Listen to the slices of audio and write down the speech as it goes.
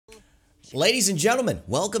Ladies and gentlemen,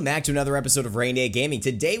 welcome back to another episode of Raynday Gaming.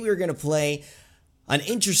 Today we are going to play an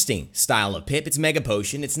interesting style of Pip. It's Mega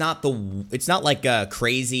Potion. It's not like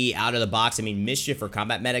crazy out of the box. I mean, Mischief or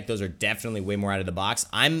Combat Medic, those are definitely way more out of the box.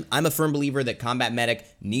 I'm a firm believer that Combat Medic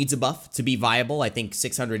needs a buff to be viable. I think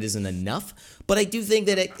 600 isn't enough, but I do think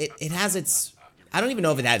that it has its... I don't even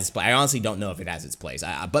know if it has its place. I honestly don't know if it has its place.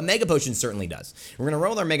 But Mega Potion certainly does. We're going to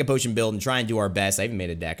roll with our Mega Potion build and try and do our best. I even made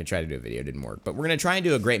a deck and tried to do a video. It didn't work. But we're going to try and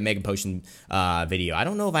do a great Mega Potion video. I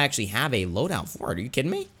don't know if I actually have a loadout for it. Are you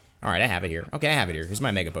kidding me? All right, I have it here. Okay, I have it here. Here's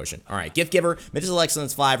my Mega Potion. All right, Gift Giver, Medicinal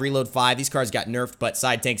Excellence 5, Reload 5. These cards got nerfed, but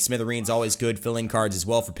Side Tank, Smithereens, always good. Fill-in cards as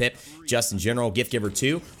well for Pip, just in general. Gift Giver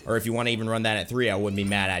 2, or if you want to even run that at 3, I wouldn't be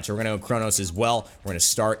mad at you. We're going to go Chronos as well. We're going to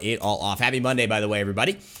start it all off. Happy Monday, by the way,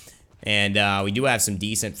 everybody. And we do have some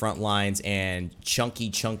decent front lines and chunky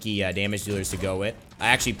damage dealers to go with. I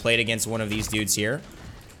actually played against one of these dudes here.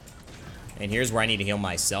 And here's where I need to heal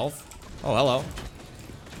myself. Oh, hello.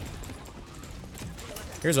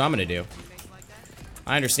 Here's what I'm going to do.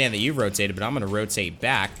 I understand that you've rotated, but I'm going to rotate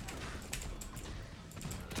back.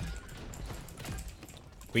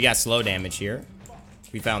 We got slow damage here.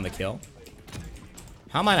 We found the kill.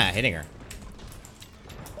 How am I not hitting her?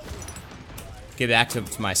 Get back to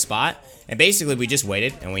my spot, and basically we just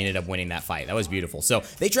waited and we ended up winning that fight. That was beautiful. So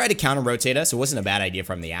they tried to counter rotate us. It wasn't a bad idea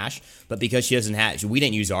from the Ashe, but because she doesn't have, we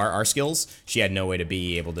didn't use our skills, she had no way to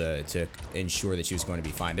be able to ensure that she was going to be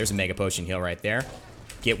fine. There's a Mega Potion heal right there.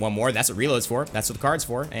 Get one more. That's what Reload's for. That's what the card's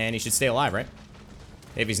for, and he should stay alive, right?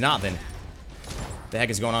 If he's not, then what the heck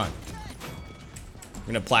is going on? We're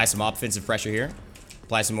gonna apply some offensive pressure here.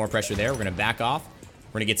 Apply some more pressure there. We're gonna back off.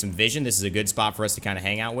 We're going to get some vision. This is a good spot for us to kind of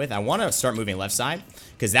hang out with. I want to start moving left side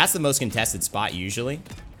because that's the most contested spot usually.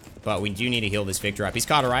 But we do need to heal this Victor up. He's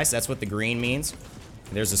cauterized. That's what the green means.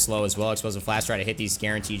 There's a slow as well. Explosive flash. Try to hit these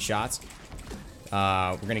guaranteed shots.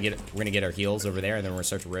 We're gonna get our heals over there, and then we're going to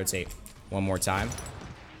start to rotate one more time.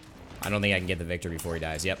 I don't think I can get the Victor before he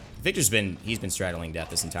dies. Yep. Victor's been straddling death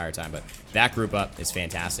this entire time, but that group up is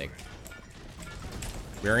fantastic.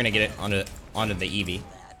 We're going to get it onto the Eevee.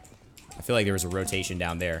 I feel like there was a rotation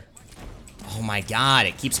down there. Oh my god,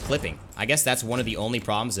 it keeps clipping. I guess that's one of the only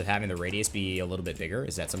problems of having the radius be a little bit bigger,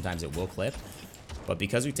 is that sometimes it will clip. But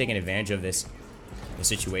because we've taken advantage of this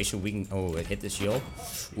situation, we can... Oh, it hit the shield.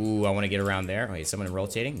 Ooh, I want to get around there. Wait, is someone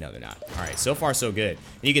rotating? No, they're not. Alright, so far so good.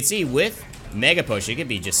 And you can see with Mega Potion, it can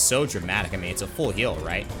be just so dramatic. I mean, it's a full heal,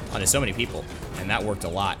 right? Onto so many people. And that worked a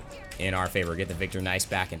lot in our favor. Get the Victor nice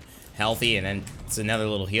back and healthy, and then it's another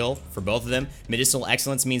little heal for both of them. Medicinal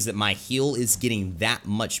Excellence means that my heal is getting that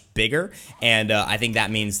much bigger, and I think that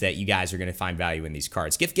means that you guys are going to find value in these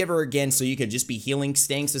cards. Gift Giver again, so you can just be healing,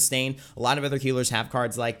 staying sustained. A lot of other healers have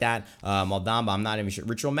cards like that. Maldamba, I'm not even sure.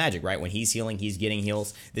 Ritual Magic, right? When he's healing, he's getting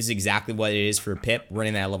heals. This is exactly what it is for Pip,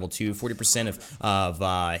 running that level 2. 40%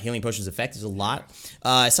 of healing potions effect is a lot.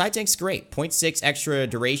 Side Tank's great. 0.6 extra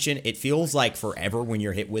duration. It feels like forever when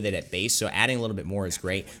you're hit with it at base, so adding a little bit more is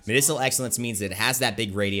great. Medicinal Excellence means that it has that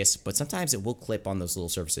big radius, but sometimes it will clip on those little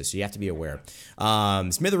surfaces, so you have to be aware.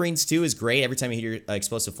 Smithereens too is great. Every time you hit your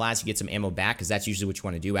explosive flash, you get some ammo back, because that's usually what you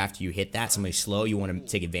want to do after you hit that. Somebody's slow, you want to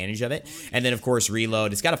take advantage of it. And then, of course,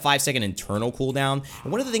 Reload. It's got a 5-second internal cooldown.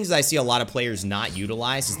 And one of the things that I see a lot of players not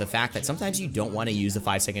utilize is the fact that sometimes you don't want to use the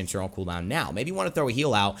 5-second internal cooldown now. Maybe you want to throw a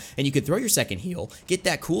heal out, and you could throw your second heal, get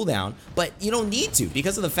that cooldown, but you don't need to,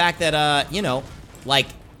 because of the fact that, you know, like...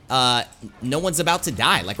 no one's about to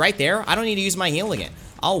die. Like right there, I don't need to use my heal again.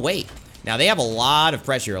 I'll wait. Now they have a lot of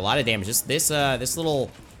pressure, a lot of damage. This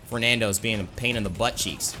little Fernando's being a pain in the butt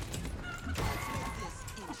cheeks.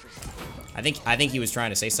 I think he was trying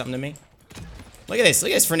to say something to me. Look at this.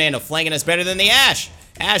 Look at this Fernando flanking us better than the Ashe.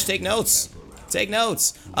 Ashe, take notes. Take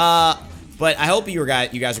notes. But I hope you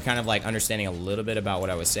guys are kind of like understanding a little bit about what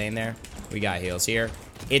I was saying there. We got heals here.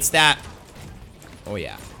 It's that. Oh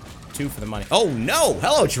yeah. 2 for the money. Oh no!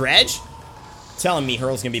 Hello, Dredge! Telling me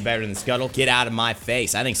Hurl's gonna be better than Scuttle? Get out of my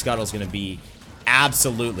face. I think Scuttle's gonna be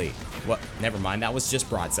absolutely... What? Never mind, that was just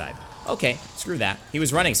broadside. Okay, screw that. He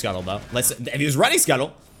was running Scuttle, though. If he was running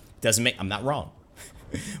Scuttle, doesn't make... I'm not wrong.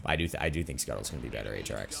 I do think Scuttle's gonna be better,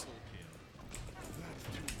 HRX.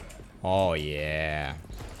 Oh, yeah.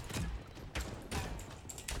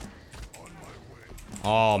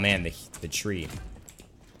 Oh, man, the tree.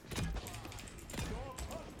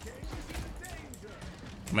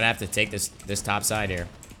 I'm gonna have to take this top side here.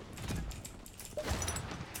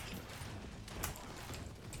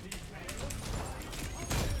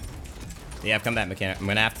 Yeah, I've come back, mechanic. I'm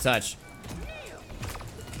gonna have to touch.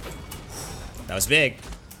 That was big.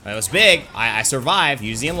 That was big. I survived.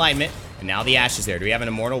 Use the enlightenment. And now the Ashe is there. Do we have an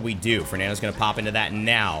immortal? We do. Fernando's gonna pop into that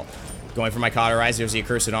now. Going for my cauterize. There's the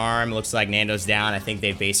accursed arm. Looks like Nando's down. I think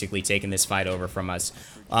they've basically taken this fight over from us.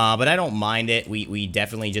 But I don't mind it. We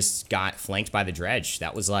definitely just got flanked by the dredge.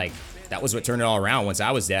 That was what turned it all around. Once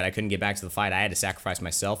I was dead, I couldn't get back to the fight. I had to sacrifice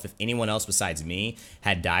myself. If anyone else besides me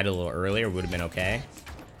had died a little earlier, it would have been okay.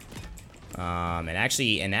 And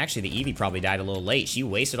actually the Eevee probably died a little late. She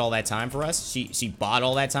wasted all that time for us. She bought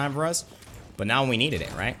all that time for us. But now we needed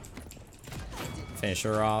it, right? Finish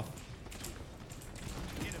her off.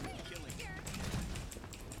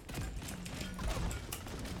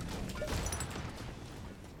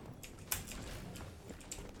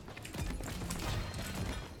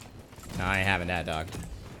 No, I ain't having that, dog.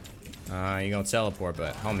 You gonna teleport,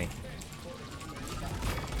 but homie,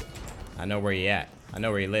 I know where you at. I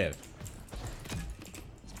know where you live.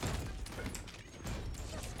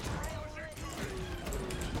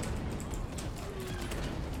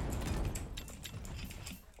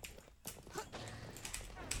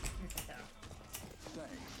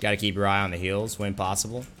 Gotta keep your eye on the heals when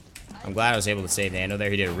possible. I'm glad I was able to save Nando there.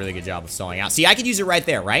 He did a really good job of stalling out. See, I could use it right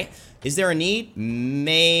there, right? Is there a need?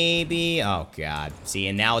 Maybe. Oh, God. See,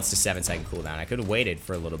 and now it's the 7-second cooldown. I could have waited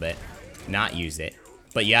for a little bit, not used it.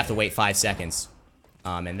 But you have to wait 5 seconds.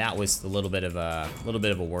 And that was a little bit of a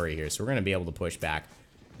worry here. So we're going to be able to push back.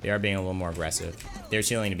 They are being a little more aggressive. There's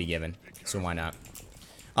healing to be given, so why not?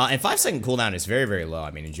 And 5-second cooldown is very, very low. I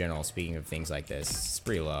mean, in general, speaking of things like this, it's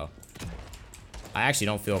pretty low. I actually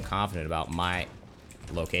don't feel confident about my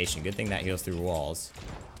location. Good thing that heals through walls.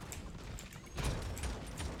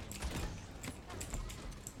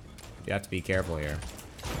 You have to be careful here.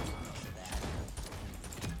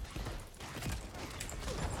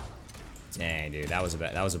 Dang, dude, that was a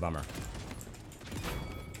bummer. That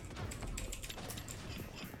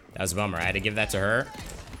was a bummer. I had to give that to her.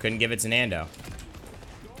 Couldn't give it to Nando.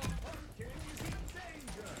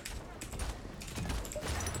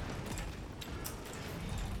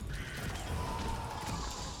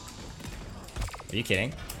 Are you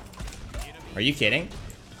kidding? Are you kidding?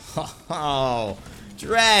 Oh,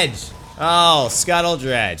 Dredge! Oh, Scuttle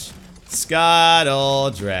Dredge.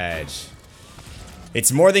 Scuttle Dredge.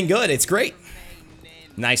 It's more than good. It's great.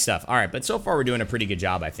 Nice stuff. All right, but so far we're doing a pretty good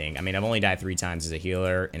job, I think. I mean, I've only died 3 times as a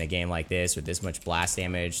healer in a game like this with this much blast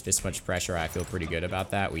damage, this much pressure. I feel pretty good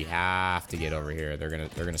about that. We have to get over here. They're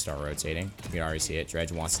gonna start rotating. You can already see it.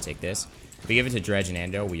 Dredge wants to take this. If we give it to Dredge and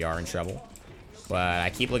Nando, we are in trouble. But I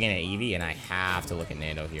keep looking at Eevee, and I have to look at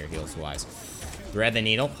Nando here, heals-wise. Thread the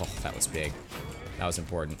needle. Oh, that was big. That was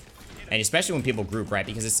important. And especially when people group, right?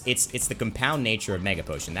 Because it's the compound nature of Mega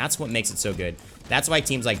Potion. That's what makes it so good. That's why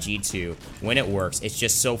teams like G2, when it works, it's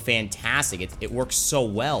just so fantastic. It works so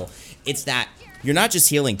well. It's that you're not just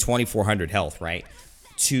healing 2,400 health, right?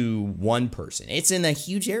 To one person. It's in a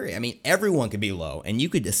huge area. I mean, everyone could be low, and you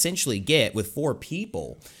could essentially get, with 4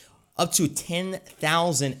 people, up to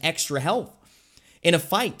 10,000 extra health in a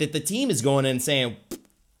fight that the team is going in and saying,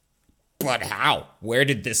 but how? Where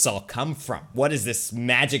did this all come from? What is this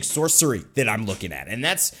magic sorcery that I'm looking at? And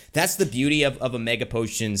that's the beauty of a Mega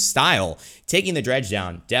Potion style. Taking the Dredge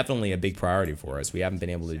down, definitely a big priority for us. We haven't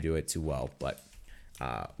been able to do it too well, but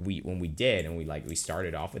when we did, and we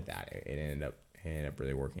started off with that, it ended up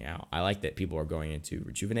really working out. I like that people are going into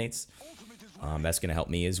Rejuvenates. That's going to help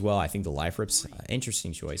me as well. I think the Life Rip's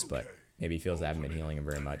interesting choice, but maybe he feels I haven't been healing him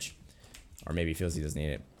very much. Or maybe he feels he doesn't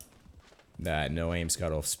need it. That no aim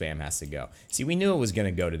scuttle spam has to go. See, we knew it was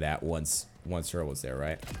gonna go to that once her was there,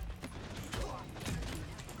 right?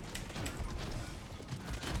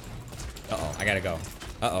 Uh-oh, I gotta go.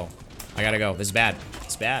 Uh-oh, I gotta go. This is bad.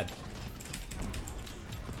 It's bad.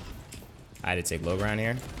 I had to take low ground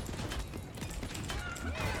here.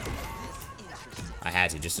 I had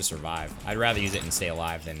to, just to survive. I'd rather use it and stay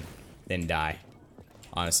alive than die.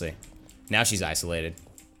 Honestly. Now she's isolated.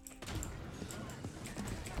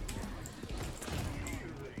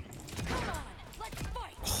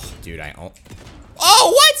 Dude,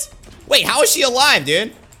 oh, what? Wait, how is she alive,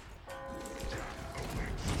 dude?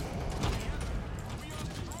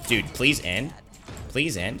 Dude, please end.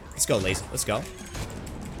 Please end. Let's go, Lace. Let's go.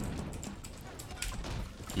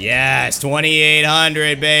 Yes,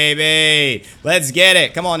 2,800, baby. Let's get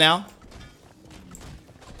it. Come on now.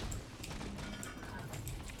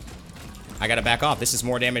 I gotta back off. This is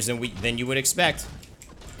more damage than you would expect.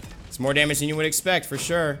 It's more damage than you would expect, for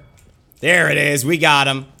sure. There it is. We got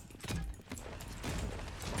him.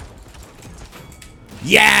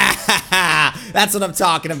 Yeah! That's what I'm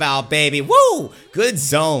talking about, baby. Woo! Good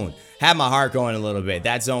zone. Had my heart going a little bit.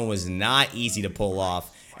 That zone was not easy to pull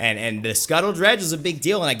off. And the Scuttle Dredge is a big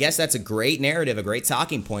deal, and I guess that's a great narrative, a great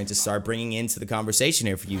talking point to start bringing into the conversation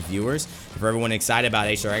here for you viewers. For everyone excited about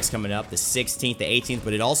HRX coming up the 16th, the 18th,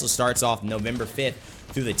 but it also starts off November 5th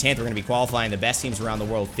through the 10th. We're going to be qualifying the best teams around the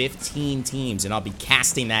world, 15 teams, and I'll be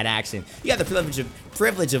casting that action. You have the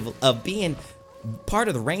privilege of being part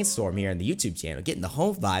of the rainstorm here on the YouTube channel, getting the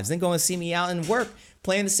home vibes, then going to see me out and work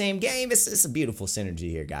playing the same game. It's a beautiful synergy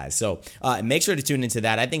here, guys. So make sure to tune into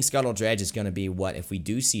that. I think Scuttle Dredge is going to be what, if we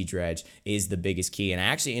do see Dredge, is the biggest key. And I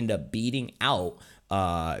actually end up beating out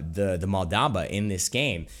the Moldamba in this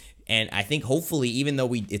game. And I think hopefully, even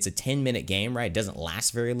though it's a 10-minute game, right, it doesn't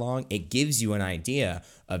last very long, it gives you an idea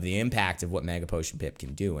of the impact of what Mega Potion Pip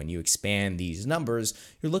can do. And you expand these numbers,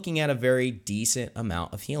 you're looking at a very decent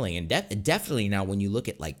amount of healing. And definitely now when you look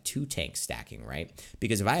at like 2 tanks stacking, right?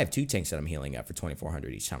 Because if I have 2 tanks that I'm healing up for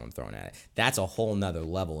 2,400 each time I'm throwing at it, that's a whole nother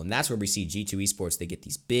level. And that's where we see G2 Esports, they get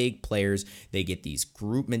these big players, they get these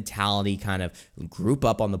group mentality, kind of group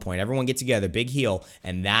up on the point. Everyone get together, big heal,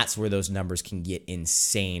 and that's where those numbers can get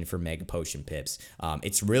insane for Mega Potion Pips.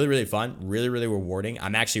 It's really, really fun, really, really rewarding.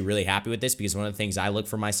 I'm actually really happy with this because one of the things I look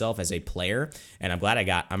for myself as a player, and I'm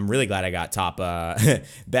really glad I got top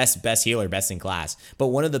best healer, best in class. But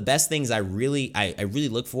one of the best things I really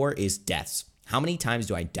look for is deaths. How many times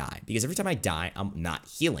do I die? Because every time I die, I'm not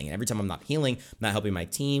healing. And every time I'm not healing, I'm not helping my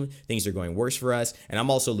team. Things are going worse for us. And I'm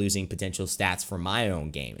also losing potential stats for my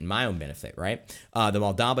own game and my own benefit, right? The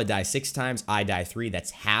Moldamba dies 6 times. I die 3.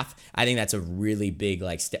 That's half. I think that's a really big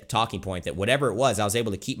talking point that whatever it was, I was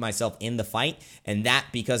able to keep myself in the fight. And that,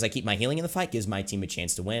 because I keep my healing in the fight, gives my team a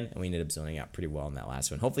chance to win. And we ended up zoning out pretty well in that last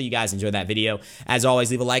one. Hopefully you guys enjoyed that video. As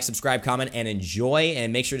always, leave a like, subscribe, comment, and enjoy.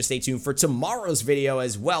 And make sure to stay tuned for tomorrow's video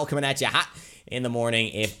as well, coming at you hot in the morning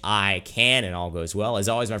if I can and all goes well. As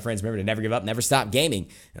always, my friends, remember to never give up, never stop gaming,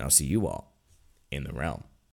 and I'll see you all in the realm.